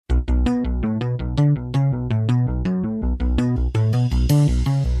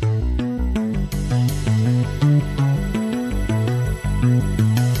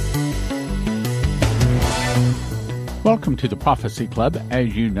welcome to the Prophecy Club.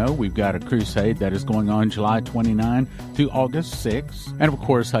 As you know, we've got a crusade that is going on July 29 to August 6. And of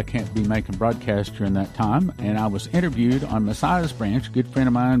course, I can't be making broadcasts during that time. And I was interviewed on Messiah's Branch, a good friend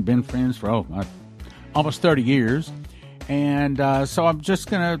of mine, been friends for almost 30 years. And so I'm just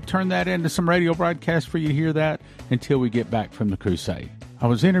going to turn that into some radio broadcasts for you to hear that until we get back from the crusade. I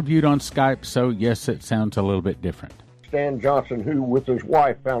was interviewed on Skype, so yes, it sounds a little bit different. Stan Johnson, who with his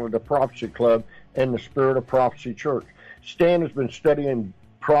wife founded the Prophecy Club and the Spirit of Prophecy Church. Stan has been studying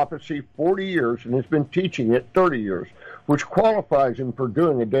prophecy 40 years and has been teaching it 30 years, which qualifies him for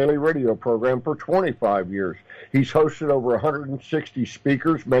doing a daily radio program for 25 years. He's hosted over 160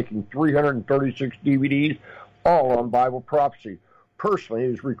 speakers, making 336 DVDs, all on Bible prophecy. Personally,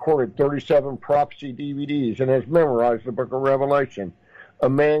 he's recorded 37 prophecy DVDs and has memorized the book of Revelation. A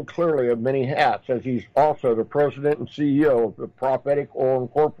man clearly of many hats, as he's also the president and CEO of the Prophetic Oil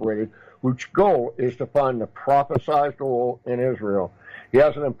Incorporated, which goal is to find the prophesied oil in Israel. He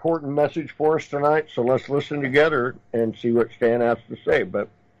has an important message for us tonight, so let's listen together and see what Stan has to say. But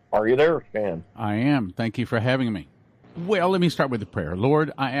are you there, Stan? I am. Thank you for having me. Well, let me start with a prayer.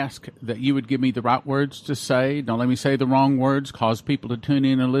 Lord, I ask that you would give me the right words to say. Don't let me say the wrong words. Cause people to tune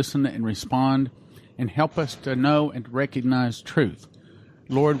in and listen and respond, and help us to know and recognize truth.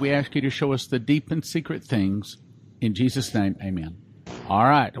 Lord, we ask you to show us the deep and secret things. In Jesus' name, amen. All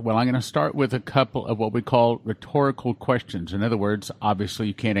right. Well, I'm going to start with a couple of what we call rhetorical questions. In other words, obviously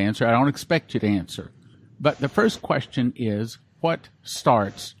you can't answer. I don't expect you to answer. But the first question is, what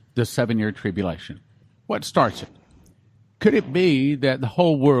starts the 7-year tribulation? What starts it? Could it be that the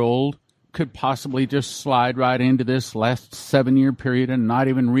whole world could possibly just slide right into this last 7-year period and not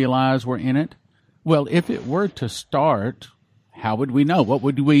even realize we're in it? Well, if it were to start, how would we know? What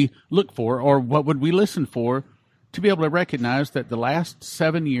would we look for, or what would we listen for to be able to recognize that the last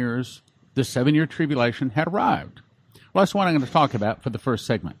 7 years, the 7-year tribulation had arrived? Well, that's what I'm going to talk about for the first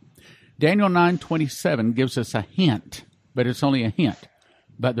segment. Daniel 9:27 gives us a hint, but it's only a hint.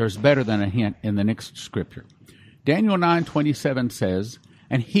 But there's better than a hint in the next scripture. Daniel 9:27 says,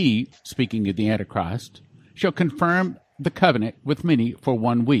 "And he," speaking of the Antichrist, "shall confirm the covenant with many for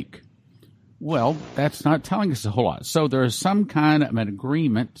 1 week." Well, that's not telling us a whole lot. So there is some kind of an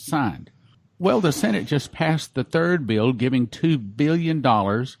agreement signed. Well, the Senate just passed the third bill giving $2 billion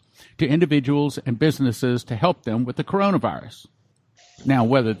to individuals and businesses to help them with the coronavirus. Now,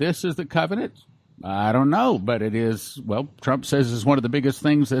 whether this is the covenant, I don't know, but it is, well, Trump says it's one of the biggest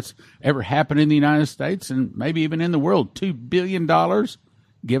things that's ever happened in the United States and maybe even in the world. $2 billion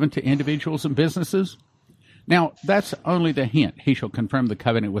given to individuals and businesses. Now, that's only the hint. He shall confirm the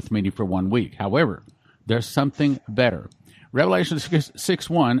covenant with many for 1 week. However, there's something better. Revelation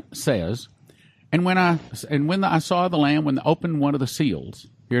 6:1 says, And when I saw the Lamb, when they opened one of the seals,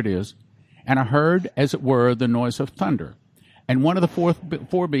 here it is, and I heard, as it were, the noise of thunder. And one of the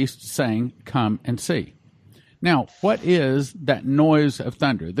four beasts saying, Come and see. Now, what is that noise of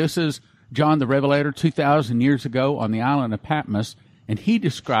thunder? This is John the Revelator 2,000 years ago on the island of Patmos, and he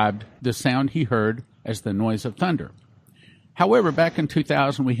described the sound he heard as the noise of thunder. However, back in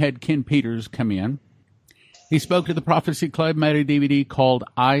 2000, we had Ken Peters come in. He spoke to the Prophecy Club, made a DVD called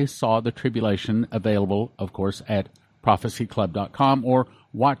I Saw the Tribulation, available, of course, at prophecyclub.com or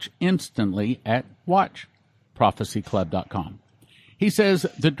watch instantly at watchprophecyclub.com. He says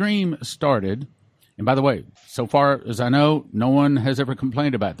the dream started, and by the way, so far as I know, no one has ever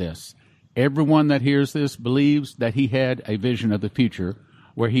complained about this. Everyone that hears this believes that he had a vision of the future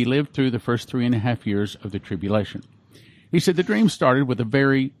where he lived through the first 3.5 years of the tribulation. He said the dream started with a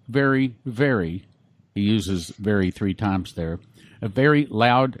very, very, very, he uses very 3 times there, a very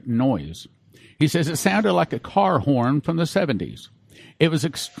loud noise. He says it sounded like a car horn from the 70s. It was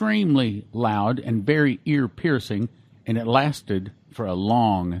extremely loud and very ear-piercing, and it lasted for a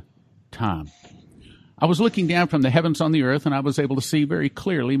long time. I was looking down from the heavens on the earth, and I was able to see very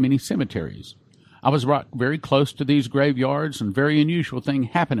clearly many cemeteries. I was very close to these graveyards, and a very unusual thing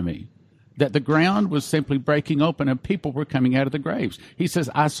happened to me, that the ground was simply breaking open and people were coming out of the graves. He says,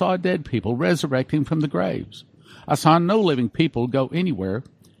 I saw dead people resurrecting from the graves. I saw no living people go anywhere.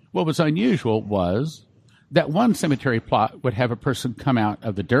 What was unusual was that one cemetery plot would have a person come out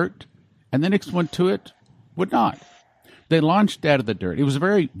of the dirt, and the next one to it would not. They launched out of the dirt. It was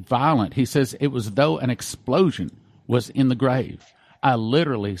very violent. He says it was as though an explosion was in the grave. I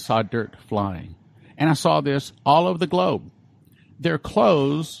literally saw dirt flying. And I saw this all over the globe. Their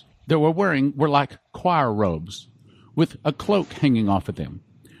clothes they were wearing were like choir robes with a cloak hanging off of them.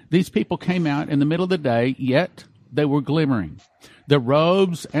 These people came out in the middle of the day, yet they were glimmering. Their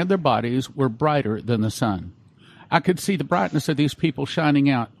robes and their bodies were brighter than the sun. I could see the brightness of these people shining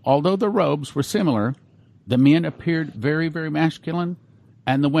out. Although their robes were similar, The men appeared very, very masculine,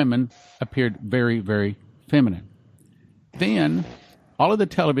 and the women appeared very, very feminine. Then, all of the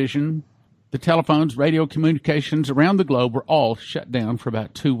television, the telephones, radio communications around the globe were all shut down for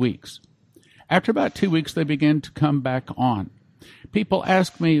about 2 weeks. After about 2 weeks, they began to come back on. People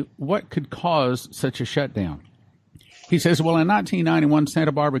ask me what could cause such a shutdown. He says, well, in 1991,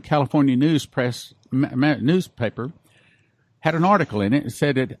 Santa Barbara, California newspaper had an article in it. It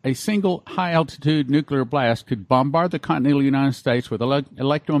said that a single high-altitude nuclear blast could bombard the continental United States with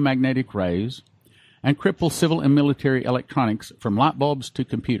electromagnetic rays and cripple civil and military electronics from light bulbs to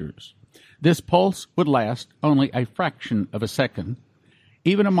computers. This pulse would last only a fraction of a second.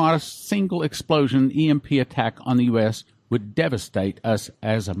 Even a modest single explosion EMP attack on the U.S. would devastate us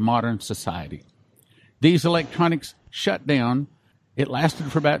as a modern society. These electronics shut down. It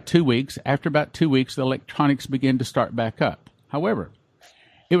lasted for about 2 weeks. After about 2 weeks, the electronics began to start back up. However,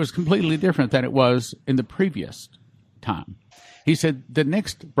 it was completely different than it was in the previous time. He said the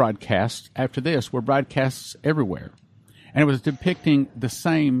next broadcasts after this were broadcasts everywhere, and it was depicting the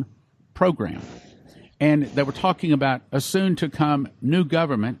same program. And they were talking about a soon-to-come new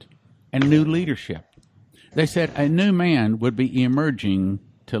government and new leadership. They said a new man would be emerging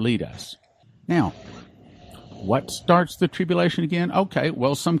to lead us. Now, what starts the tribulation again? Okay,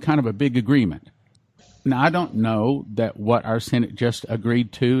 well, some kind of a big agreement. Now, I don't know that what our Senate just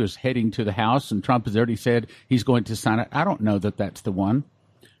agreed to is heading to the House, and Trump has already said he's going to sign it. I don't know that that's the one.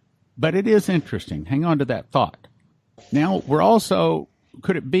 But it is interesting. Hang on to that thought. Now,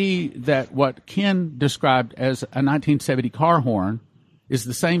 could it be that what Ken described as a 1970 car horn is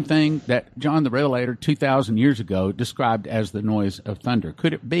the same thing that John the Revelator 2,000 years ago described as the noise of thunder?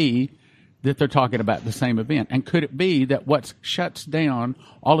 Could it be that they're talking about the same event? And could it be that what shuts down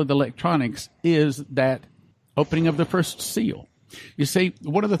all of the electronics is that opening of the first seal? You see,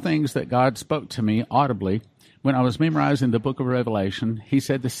 one of the things that God spoke to me audibly when I was memorizing the book of Revelation, he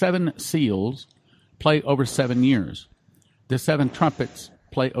said the 7 seals play over 7 years. The 7 trumpets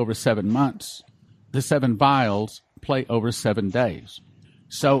play over 7 months. The 7 vials play over 7 days.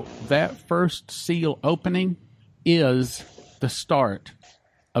 So that first seal opening is the start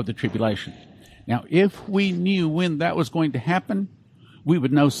of the tribulation. Now, if we knew when that was going to happen, we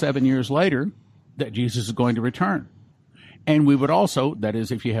would know 7 years later that Jesus is going to return. And we would also, that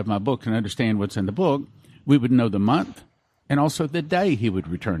is, if you have my book and understand what's in the book, we would know the month and also the day he would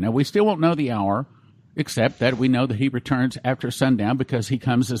return. Now, we still won't know the hour, except that we know that he returns after sundown because he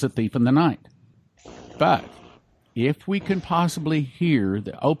comes as a thief in the night. But if we can possibly hear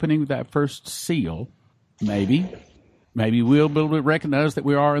the opening of that first seal, maybe we'll be able to recognize that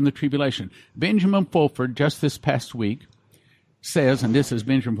we are in the tribulation. Benjamin Fulford, just this past week, says, and this is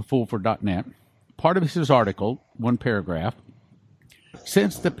benjaminfulford.net, part of his article, one paragraph,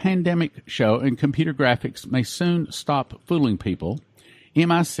 since the pandemic show and computer graphics may soon stop fooling people,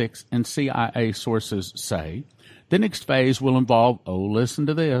 MI6 and CIA sources say the next phase will involve, listen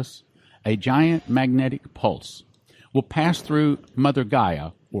to this, a giant magnetic pulse will pass through Mother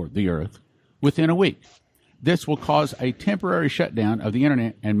Gaia, or the Earth, within a week. This will cause a temporary shutdown of the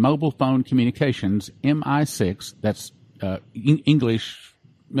Internet and mobile phone communications, MI6, that's English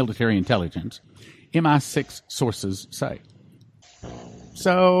military intelligence, MI6 sources say.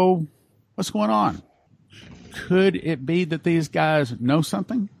 So, what's going on? Could it be that these guys know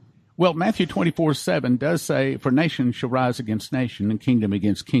something? Well, Matthew 24:7 does say, for nation shall rise against nation, and kingdom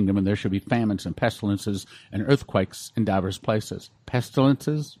against kingdom, and there shall be famines and pestilences and earthquakes in divers places.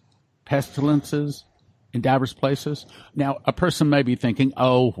 Pestilences in divers places. Now, a person may be thinking,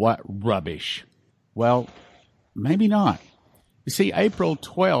 oh, what rubbish. Well, maybe not. You see, April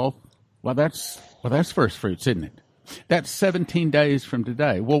 12th, well, that's first fruits, isn't it? That's 17 days from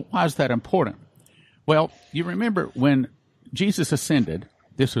today. Well, why is that important? Well, you remember when Jesus ascended,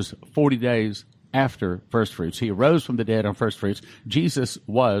 this was 40 days after first fruits. He arose from the dead on first fruits. Jesus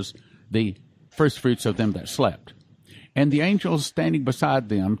was the first fruits of them that slept. And the angels standing beside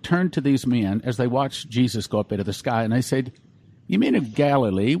them turned to these men as they watched Jesus go up into the sky, and they said, "You men of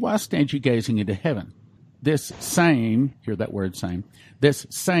Galilee, why stand you gazing into heaven? This same," hear that word same, "this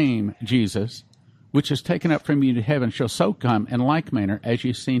same Jesus, which is taken up from you to heaven, shall so come in like manner as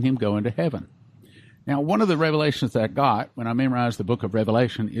you've seen him go into heaven." Now, one of the revelations that I got when I memorized the book of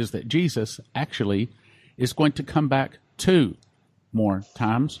Revelation is that Jesus actually is going to come back 2 more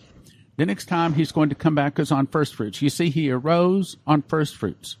times. The next time he's going to come back is on first fruits. You see, he arose on first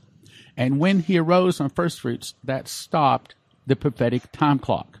fruits. And when he arose on first fruits, that stopped the prophetic time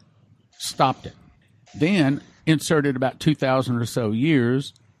clock. Stopped it. Then, inserted about 2,000 or so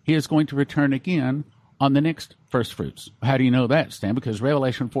years, he is going to return again on the next first fruits. How do you know that, Stan? Because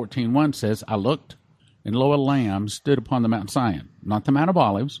Revelation 14:1 says, I looked, and lo, a lamb stood upon the Mount Zion, not the Mount of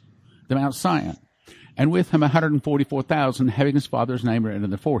Olives, the Mount Zion, and with him 144,000, having his father's name written in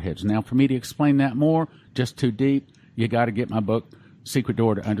their foreheads. Now, for me to explain that more, just too deep, you got to get my book, Secret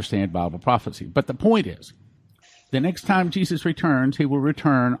Door to Understand Bible Prophecy. But the point is, the next time Jesus returns, he will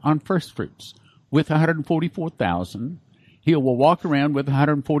return on first fruits with 144,000. He will walk around with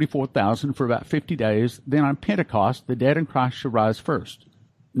 144,000 for about 50 days. Then on Pentecost, the dead in Christ shall rise first.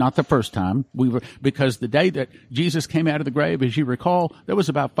 Not the first time, because the day that Jesus came out of the grave, as you recall, there was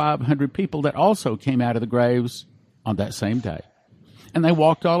about 500 people that also came out of the graves on that same day. And they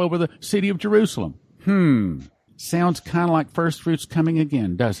walked all over the city of Jerusalem. Sounds kind of like first fruits coming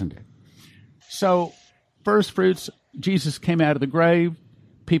again, doesn't it? So, first fruits, Jesus came out of the grave.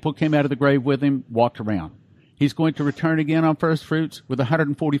 People came out of the grave with him, walked around. He's going to return again on first fruits with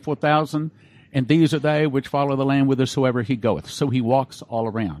 144,000. And these are they which follow the Lamb whithersoever he goeth. So he walks all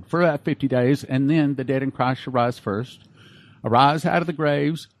around for about 50 days, and then the dead in Christ shall rise first. Arise out of the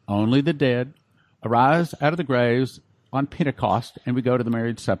graves, only the dead. Arise out of the graves on Pentecost, and we go to the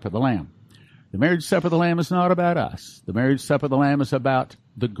marriage supper of the Lamb. The marriage supper of the Lamb is not about us. The marriage supper of the Lamb is about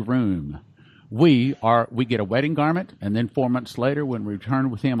the groom. We get a wedding garment, and then 4 months later, when we return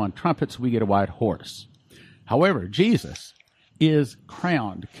with him on trumpets, we get a white horse. However, Jesus is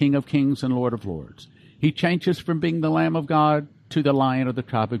crowned King of Kings and Lord of Lords. He changes from being the Lamb of God to the Lion of the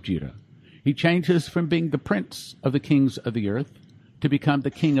tribe of Judah. He changes from being the Prince of the kings of the earth to become the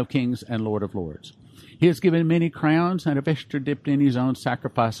King of Kings and Lord of Lords. He has given many crowns and a vesture dipped in his own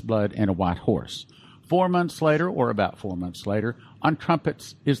sacrificed blood and a white horse. 4 months later, or about 4 months later, on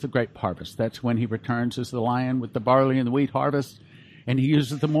trumpets is the great harvest. That's when he returns as the lion with the barley and the wheat harvest, and he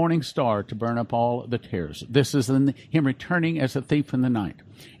uses the morning star to burn up all the tares. This is him returning as a thief in the night.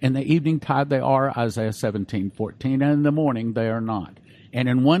 In the evening tide they are, Isaiah 17:14, and in the morning they are not. And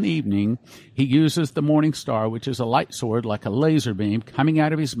in one evening, he uses the morning star, which is a light sword like a laser beam coming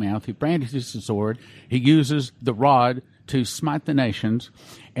out of his mouth. He brandishes the sword. He uses the rod to smite the nations.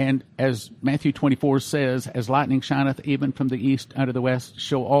 And as Matthew 24 says, as lightning shineth even from the east unto the west,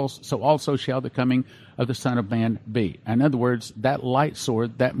 so also shall the coming of the Son of Man be. In other words, that light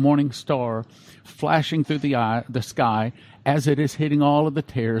sword, that morning star, flashing through the sky, as it is hitting all of the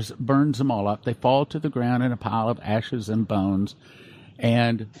tares, burns them all up. They fall to the ground in a pile of ashes and bones,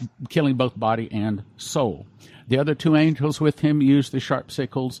 and killing both body and soul. The other two angels with him use the sharp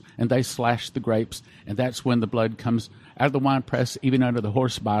sickles, and they slash the grapes, and that's when the blood comes out of the winepress, even under the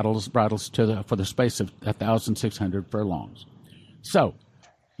horse bridles for the space of 1,600 furlongs. So,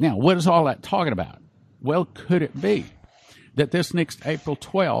 now, what is all that talking about? Well, could it be that this next April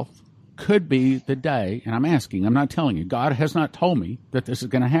 12th could be the day, and I'm asking, I'm not telling you, God has not told me that this is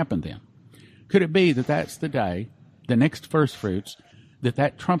going to happen then. Could it be that that's the day, the next first fruits,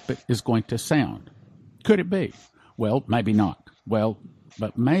 that trumpet is going to sound? Could it be? Well, maybe not. Well,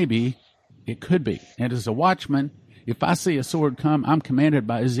 but maybe it could be. And as a watchman, if I see a sword come, I'm commanded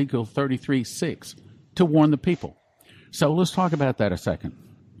by Ezekiel 33:6 to warn the people. So let's talk about that a second.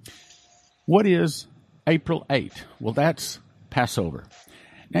 What is April 8th? Well, that's Passover.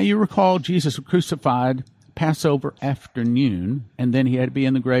 Now, you recall Jesus was crucified Passover afternoon, and then he had to be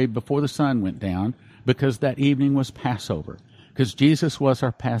in the grave before the sun went down because that evening was Passover, because Jesus was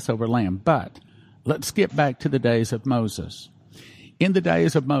our Passover lamb. But let's skip back to the days of Moses. In the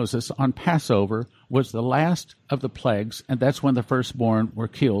days of Moses, on Passover was the last of the plagues, and that's when the firstborn were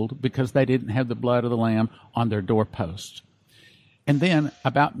killed because they didn't have the blood of the lamb on their doorposts. And then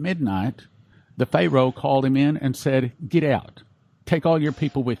about midnight, the Pharaoh called him in and said, "Get out. Take all your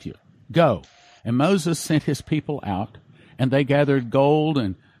people with you. Go." And Moses sent his people out, and they gathered gold,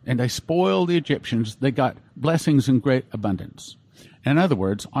 and they spoiled the Egyptians. They got blessings in great abundance. In other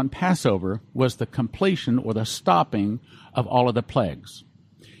words, on Passover was the completion or the stopping of all of the plagues.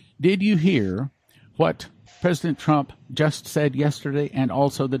 Did you hear what President Trump just said yesterday and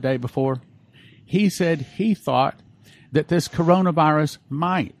also the day before? He said he thought that this coronavirus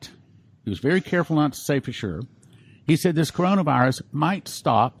might, he was very careful not to say for sure, he said this coronavirus might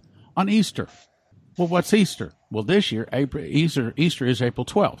stop on Easter. Well, what's Easter? Well, this year, Easter is April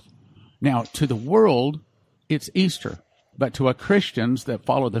 12th. Now, to the world, it's Easter. But to our Christians that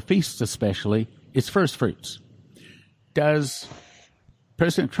follow the feasts especially, it's first fruits. Does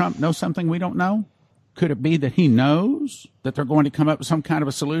President Trump know something we don't know? Could it be that he knows that they're going to come up with some kind of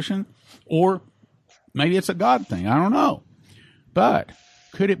a solution? Or maybe it's a God thing. I don't know. But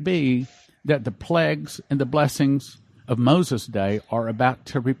could it be that the plagues and the blessings of Moses' day are about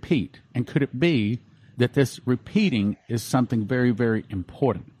to repeat? And could it be that this repeating is something very, very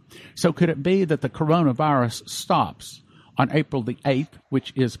important? So could it be that the coronavirus stops on April the 8th,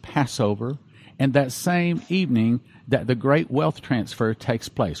 which is Passover, and that same evening that the great wealth transfer takes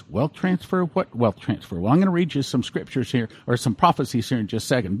place. Wealth transfer? What wealth transfer? Well, I'm going to read you some scriptures here, or some prophecies here in just a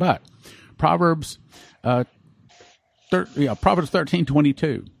second, but Proverbs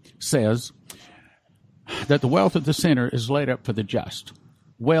 13:22 says that the wealth of the sinner is laid up for the just.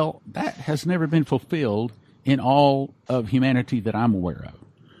 Well, that has never been fulfilled in all of humanity that I'm aware of.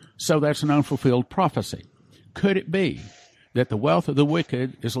 So that's an unfulfilled prophecy. Could it be that the wealth of the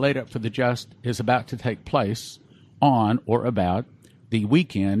wicked is laid up for the just is about to take place on or about the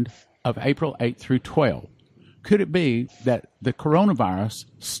weekend of April 8th through 12th? Could it be that the coronavirus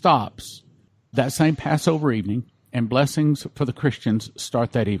stops that same Passover evening and blessings for the Christians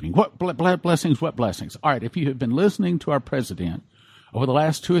start that evening? What blessings? What blessings? All right, if you have been listening to our president over the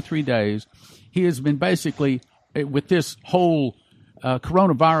last 2 or 3 days, he has been basically, with this whole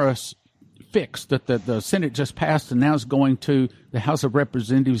coronavirus fix that the Senate just passed and now is going to the House of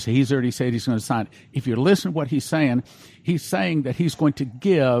Representatives, he's already said he's going to sign it. If you listen to what he's saying that he's going to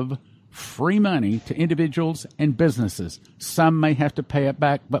give free money to individuals and businesses. Some may have to pay it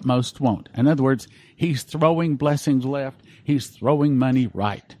back, but most won't. In other words, he's throwing blessings left. He's throwing money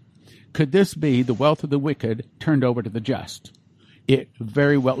right. Could this be the wealth of the wicked turned over to the just? It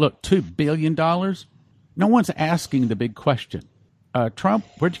very well. Look, $2 billion. No one's asking the big question. Trump,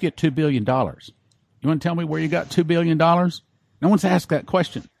 where'd you get $2 billion? You want to tell me where you got $2 billion? No one's asked that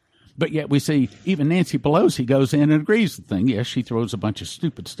question. But yet we see even Nancy Pelosi goes in and agrees with the thing. Yes, she throws a bunch of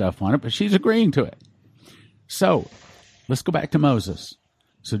stupid stuff on it, but she's agreeing to it. So let's go back to Moses.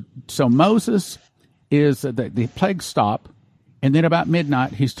 So Moses is the plagues stop, and then about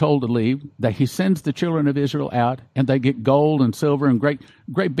midnight he's told to leave. That he sends the children of Israel out, and they get gold and silver in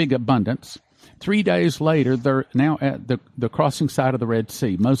great big abundance. 3 days later, they're now at the crossing side of the Red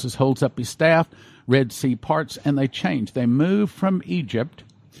Sea. Moses holds up his staff, Red Sea parts, and they change. They move from Egypt,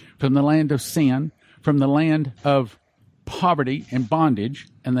 from the land of sin, from the land of poverty and bondage,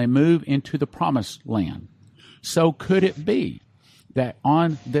 and they move into the promised land. So could it be that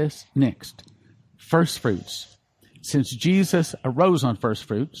on this next first fruits, since Jesus arose on first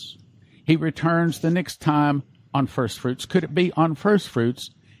fruits, he returns the next time on first fruits? Could it be on first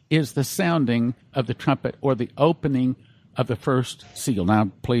fruits is the sounding of the trumpet or the opening of the first seal? Now,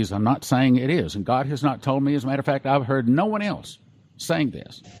 please, I'm not saying it is, and God has not told me. As a matter of fact, I've heard no one else saying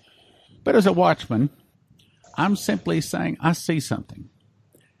this. But as a watchman, I'm simply saying I see something.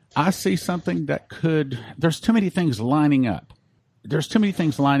 I see something that there's too many things lining up. There's too many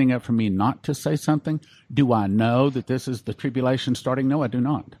things lining up for me not to say something. Do I know that this is the tribulation starting? No, I do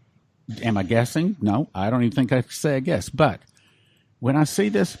not. Am I guessing? No, I don't even think I can say I guess. But when I see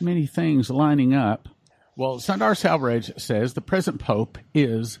this many things lining up, well, Sundar Selvaraj says the present pope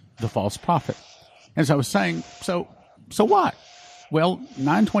is the false prophet. As I was saying, so what? Well,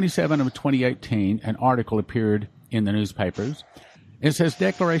 9/27 of 2018, an article appeared in the newspapers. It says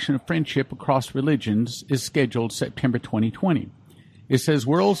Declaration of Friendship Across Religions is scheduled September 2020. It says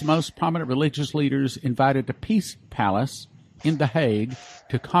world's most prominent religious leaders invited to Peace Palace in The Hague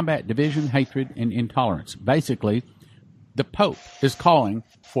to combat division, hatred, and intolerance. Basically, the Pope is calling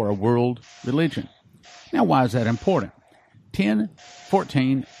for a world religion. Now, why is that important?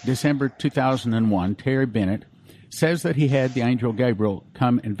 10/14, December 2001, Terry Bennett says that he had the angel Gabriel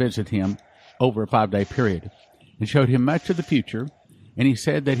come and visit him over a 5-day period and showed him much of the future, and he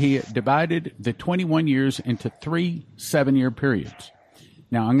said that he divided the 21 years into 3 7-year periods.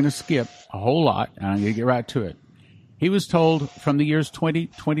 Now, I'm going to skip a whole lot, and I'm going to get right to it. He was told from the years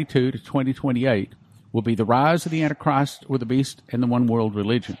 2022 to 2028 will be the rise of the Antichrist or the beast and the one world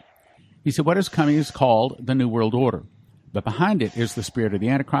religion. He said what is coming is called the New World Order, but behind it is the spirit of the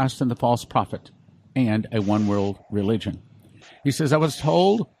Antichrist and the false prophet and a one world religion. He says, I was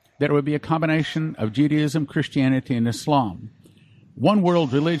told that it would be a combination of Judaism, Christianity, and Islam. One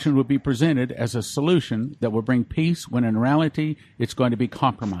world religion would be presented as a solution that will bring peace when in reality it's going to be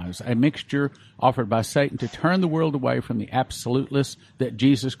compromise, a mixture offered by Satan to turn the world away from the absoluteness that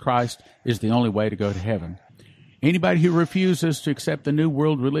Jesus Christ is the only way to go to heaven. Anybody who refuses to accept the new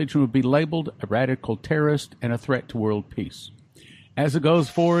world religion would be labeled a radical terrorist and a threat to world peace. As it goes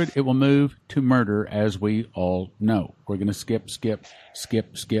forward, it will move to murder, as we all know. We're going to skip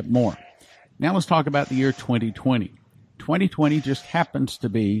more. Now let's talk about the year 2020. 2020 just happens to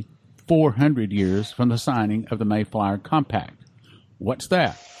be 400 years from the signing of the Mayflower Compact. What's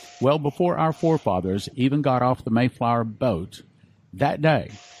that? Well, before our forefathers even got off the Mayflower boat, that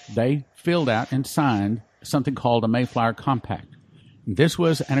day they filled out and signed something called a Mayflower Compact. This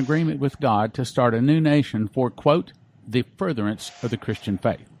was an agreement with God to start a new nation for, quote, the furtherance of the Christian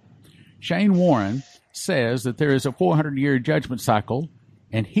faith. Shane Warren says that there is a 400-year judgment cycle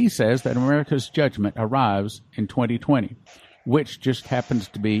And he says that America's judgment arrives in 2020, which just happens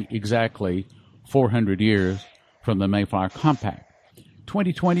to be exactly 400 years from the Mayflower Compact.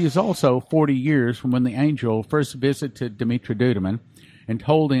 2020 is also 40 years from when the angel first visited Dimitri Duduman and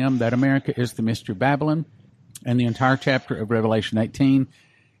told him that America is the mystery Babylon, and the entire chapter of Revelation 18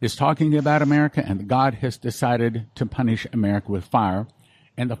 is talking about America, and God has decided to punish America with fire,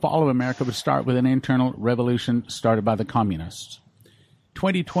 and the fall of America would start with an internal revolution started by the communists.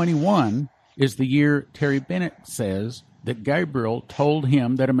 2021 is the year Terry Bennett says that Gabriel told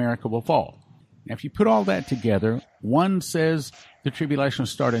him that America will fall. Now, if you put all that together, one says the tribulation will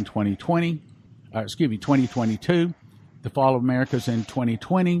start in 2022. The fall of America is in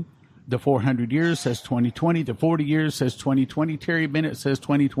 2020. The 400 years says 2020. The 40 years says 2020. Terry Bennett says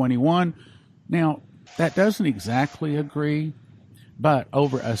 2021. Now, that doesn't exactly agree, but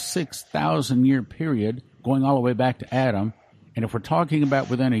over a 6,000-year period, going all the way back to Adam, and if we're talking about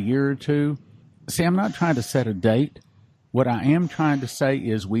within a year or two, see, I'm not trying to set a date. What I am trying to say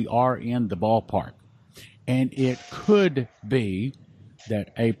is we are in the ballpark. And it could be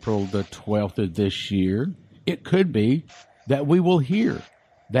that April the 12th of this year, it could be that we will hear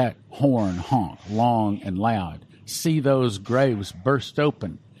that horn honk long and loud, see those graves burst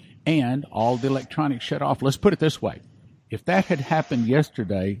open, and all the electronics shut off. Let's put it this way. If that had happened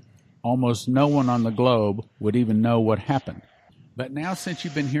yesterday, almost no one on the globe would even know what happened. But now, since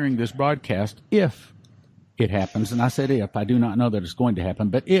you've been hearing this broadcast, if it happens, and I said if, I do not know that it's going to happen,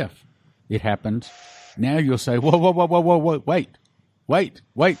 but if it happens, now you'll say, whoa, wait,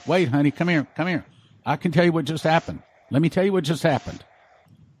 honey, come here. I can tell you what just happened. Let me tell you what just happened.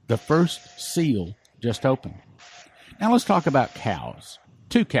 The first seal just opened. Now let's talk about cows.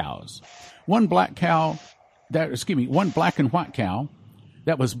 2 cows. One black and white cow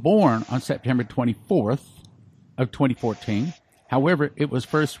that was born on September 24th of 2014. However, it was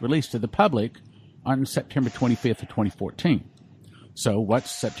first released to the public on September 25th of 2014. So what's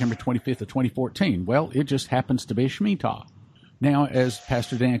September 25th of 2014? Well, it just happens to be Shemitah. Now, as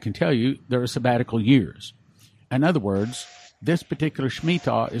Pastor Dan can tell you, there are sabbatical years. In other words, this particular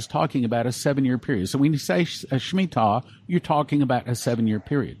Shemitah is talking about a 7-year period. So when you say a Shemitah, you're talking about a 7-year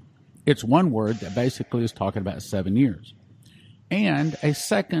period. It's one word that basically is talking about 7 years. And a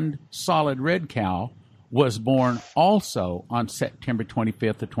second solid red cow was born also on September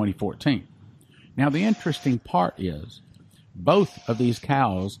 25th of 2014. Now, the interesting part is both of these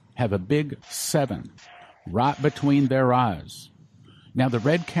cows have a big 7 right between their eyes. Now, the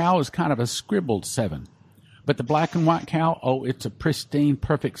red cow is kind of a scribbled 7, but the black and white cow, oh, it's a pristine,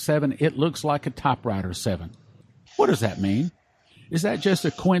 perfect 7. It looks like a typewriter 7. What does that mean? Is that just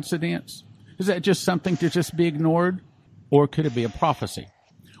a coincidence? Is that just something to just be ignored? Or could it be a prophecy?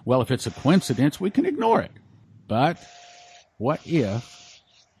 Well, if it's a coincidence, we can ignore it. But what if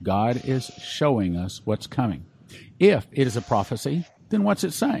God is showing us what's coming? If it is a prophecy, then what's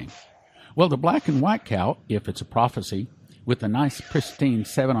it saying? Well, the black and white cow, if it's a prophecy, with a nice pristine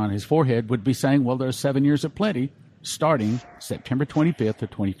 7 on his forehead, would be saying, well, there's 7 years of plenty, starting September 25th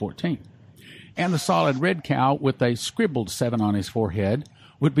of 2014. And the solid red cow with a scribbled 7 on his forehead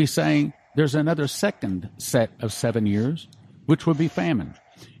would be saying there's another second set of 7 years, which would be famine,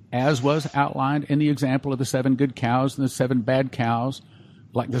 as was outlined in the example of the 7 good cows and the 7 bad cows,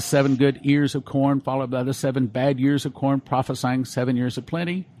 like the 7 good ears of corn, followed by the 7 bad years of corn, prophesying 7 years of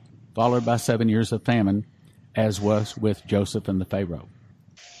plenty, followed by 7 years of famine, as was with Joseph and the Pharaoh.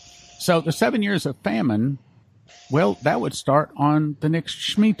 So the 7 years of famine, well, that would start on the next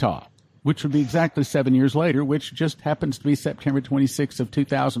Shemitah, which would be exactly 7 years later, which just happens to be September 26th of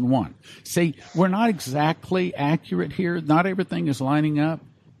 2001. See, we're not exactly accurate here. Not everything is lining up,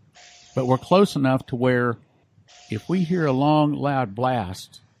 but we're close enough to where if we hear a long, loud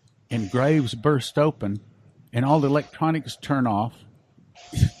blast and graves burst open and all the electronics turn off,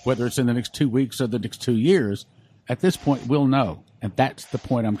 whether it's in the next 2 weeks or the next 2 years, at this point we'll know. And that's the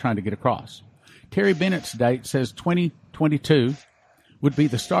point I'm trying to get across. Terry Bennett's date says 2022 would be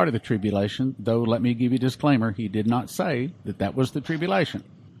the start of the tribulation, though let me give you a disclaimer, he did not say that that was the tribulation.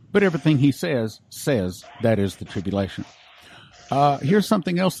 But everything he says that is the tribulation. Here's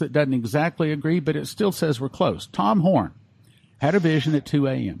something else that doesn't exactly agree, but it still says we're close. Tom Horn had a vision at 2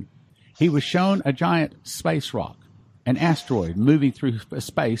 a.m. He was shown a giant space rock, an asteroid moving through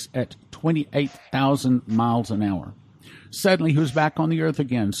space at 28,000 miles an hour. Suddenly, he was back on the earth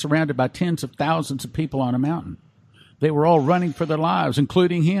again, surrounded by tens of thousands of people on a mountain. They were all running for their lives,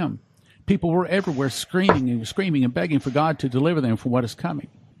 including him. People were everywhere screaming and begging for God to deliver them from what is coming.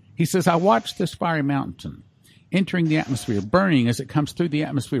 He says, I watched this fiery mountain entering the atmosphere, burning as it comes through the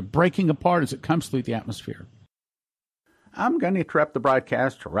atmosphere, breaking apart as it comes through the atmosphere. I'm going to interrupt the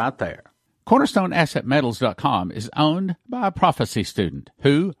broadcast right there. CornerstoneAssetMetals.com is owned by a prophecy student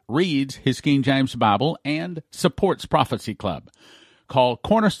who reads his King James Bible and supports Prophecy Club. Call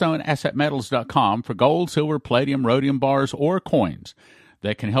CornerstoneAssetMetals.com for gold, silver, palladium, rhodium bars, or coins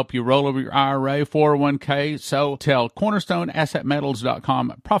that can help you roll over your IRA, 401k. So tell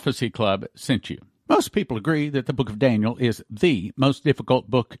CornerstoneAssetMetals.com Prophecy Club sent you. Most people agree that the book of Daniel is the most difficult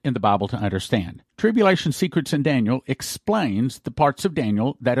book in the Bible to understand. Tribulation Secrets in Daniel explains the parts of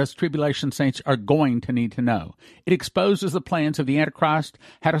Daniel that us tribulation saints are going to need to know. It exposes the plans of the Antichrist,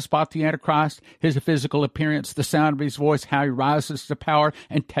 how to spot the Antichrist, his physical appearance, the sound of his voice, how he rises to power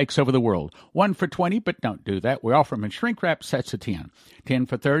and takes over the world. 1 for $20, but don't do that. We offer them in shrink-wrap sets of 10. 10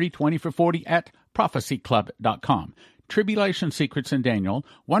 for $30, 20 for $40 at prophecyclub.com. Tribulation Secrets in Daniel,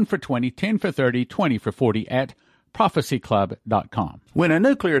 1 for $20, 10 for $30, 20 for $40 at prophecyclub.com. When a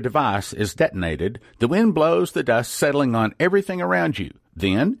nuclear device is detonated, the wind blows the dust settling on everything around you.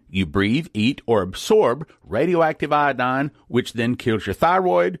 Then you breathe, eat, or absorb radioactive iodine, which then kills your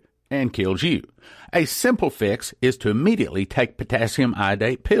thyroid and kills you. A simple fix is to immediately take potassium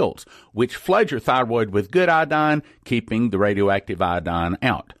iodate pills, which flood your thyroid with good iodine, keeping the radioactive iodine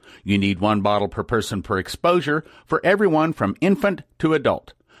out. You need 1 bottle per person per exposure for everyone from infant to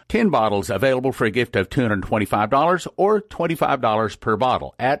adult. 10 bottles available for a gift of $225 or $25 per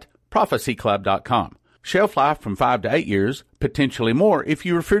bottle at prophecyclub.com. Shelf life from 5 to 8 years, potentially more if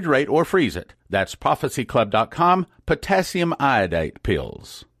you refrigerate or freeze it. That's prophecyclub.com, potassium iodate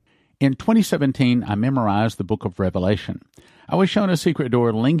pills. In 2017, I memorized the book of Revelation. I was shown a secret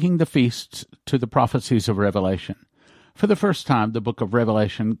door linking the feasts to the prophecies of Revelation. For the first time, the book of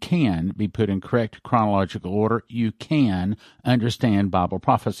Revelation can be put in correct chronological order. You can understand Bible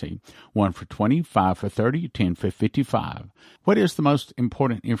prophecy. 1 for 20, 5 for 30, 10 for 55. What is the most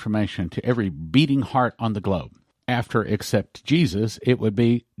important information to every beating heart on the globe? After accept Jesus, it would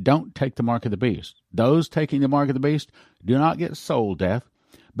be, don't take the mark of the beast. Those taking the mark of the beast do not get soul death,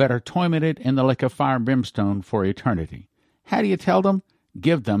 but are tormented in the lake of fire and brimstone for eternity. How do you tell them?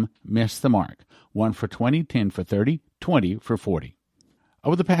 Give them miss the mark. 1 for 20, 10 for 30, 20 for 40.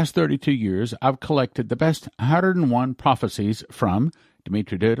 Over the past 32 years, I've collected the best 101 prophecies from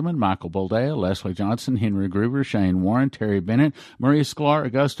Dimitri Duduman, Michael Boldea, Leslie Johnson, Henry Gruber, Shane Warren, Terry Bennett, Marie Sklar,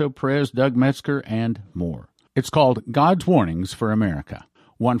 Augusto Perez, Doug Metzger, and more. It's called God's Warnings for America.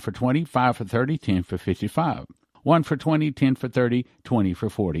 1 for 20, 5 for 30, 10 for 55. 1 for 20, 10 for 30, 20 for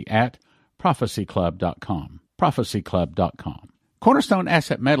 40 at prophecyclub.com. prophecyclub.com.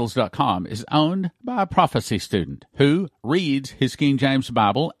 CornerstoneAssetMetals.com is owned by a prophecy student who reads his King James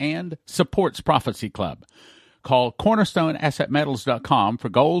Bible and supports Prophecy Club. Call CornerstoneAssetMetals.com for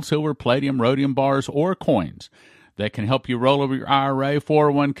gold, silver, palladium, rhodium bars, or coins that can help you roll over your IRA,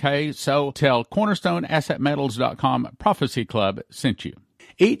 401k. So tell CornerstoneAssetMetals.com Prophecy Club sent you.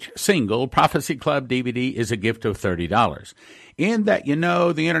 Each single Prophecy Club DVD is a gift of $30. In that you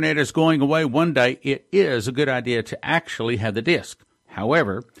know the internet is going away one day, it is a good idea to actually have the disc.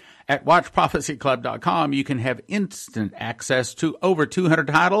 However, at WatchProphecyClub.com, you can have instant access to over 200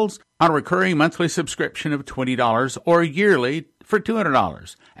 titles on a recurring monthly subscription of $20 or yearly for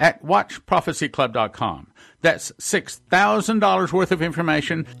 $200 at WatchProphecyClub.com. That's $6,000 worth of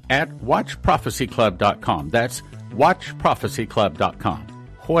information at WatchProphecyClub.com. That's WatchProphecyClub.com.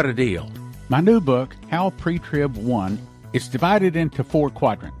 What a deal. My new book, How Pre-Trib Won, is divided into 4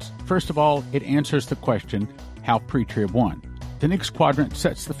 quadrants. First of all, it answers the question, how pre-trib won. The next quadrant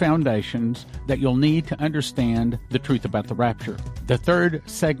sets the foundations that you'll need to understand the truth about the rapture. The third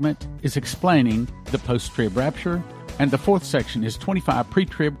segment is explaining the post-trib rapture, and the fourth section is 25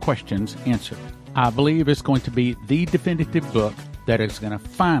 pre-trib questions answered. I believe it's going to be the definitive book that is going to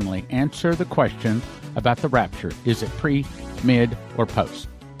finally answer the question about the rapture. Is it pre, mid, or post?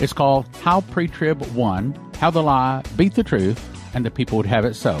 It's called How Pre-Trib Won, How the Lie Beat the Truth, and the People Would Have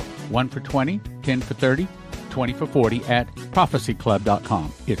It So. 1 for 20, 10 for 30, 20 for 40 at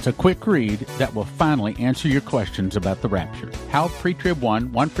prophecyclub.com. It's a quick read that will finally answer your questions about the rapture. How Pre-Trib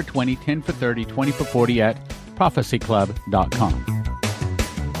Won, 1 for 20, 10 for 30, 20 for 40 at prophecyclub.com.